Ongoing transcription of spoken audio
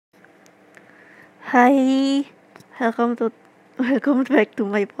Hi, welcome to welcome back to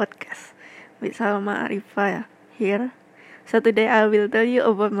my podcast with Salma Arifa here. So today I will tell you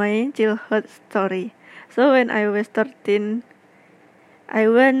about my childhood story. So when I was 13,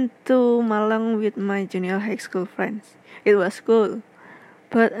 I went to Malang with my junior high school friends. It was cool,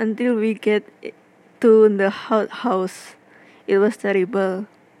 but until we get to the house, it was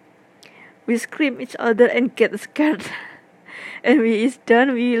terrible. We scream each other and get scared. And we is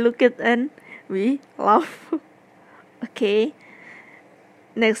done, we look at and we laugh. Okay.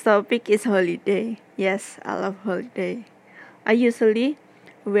 Next topic is holiday. Yes, I love holiday. I usually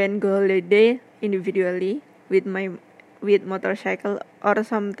went go holiday individually with motorcycle, or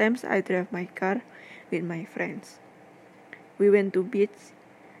sometimes I drive my car with my friends. We went to beach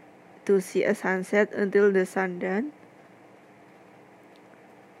to see a sunset until the sun down.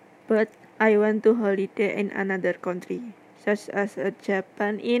 But I went to holiday in another country, such as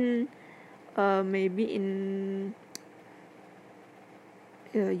Japan maybe in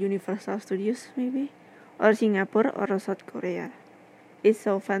Universal Studios maybe, or Singapore or South Korea. It's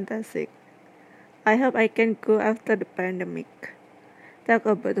so fantastic. I hope I can go after the pandemic. Talk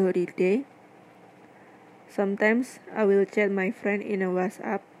about holiday. Sometimes I will chat my friend in a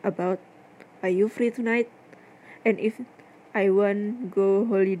WhatsApp about, are you free tonight? And if I want go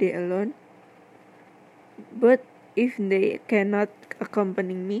holiday alone. But if they cannot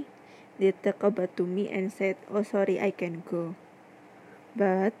accompany me, they talk about to me and said, oh sorry, I can go.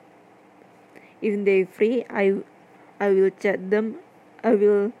 But if they free, I will chat them. I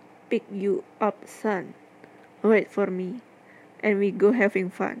will pick you up, son. Wait for me, and we go having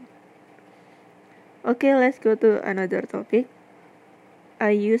fun. Okay, let's go to another topic.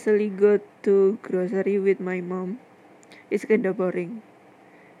 I usually go to grocery with my mom. It's kinda boring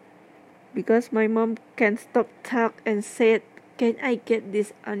because my mom can't stop talk and said, "Can I get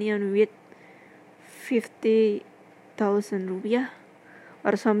this onion with 50,000 rupiah?"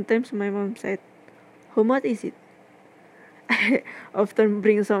 Or sometimes my mom said, how much is it? I often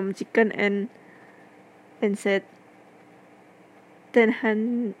bring some chicken and said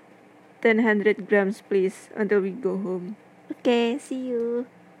 1000 grams please until we go home. Okay, see you.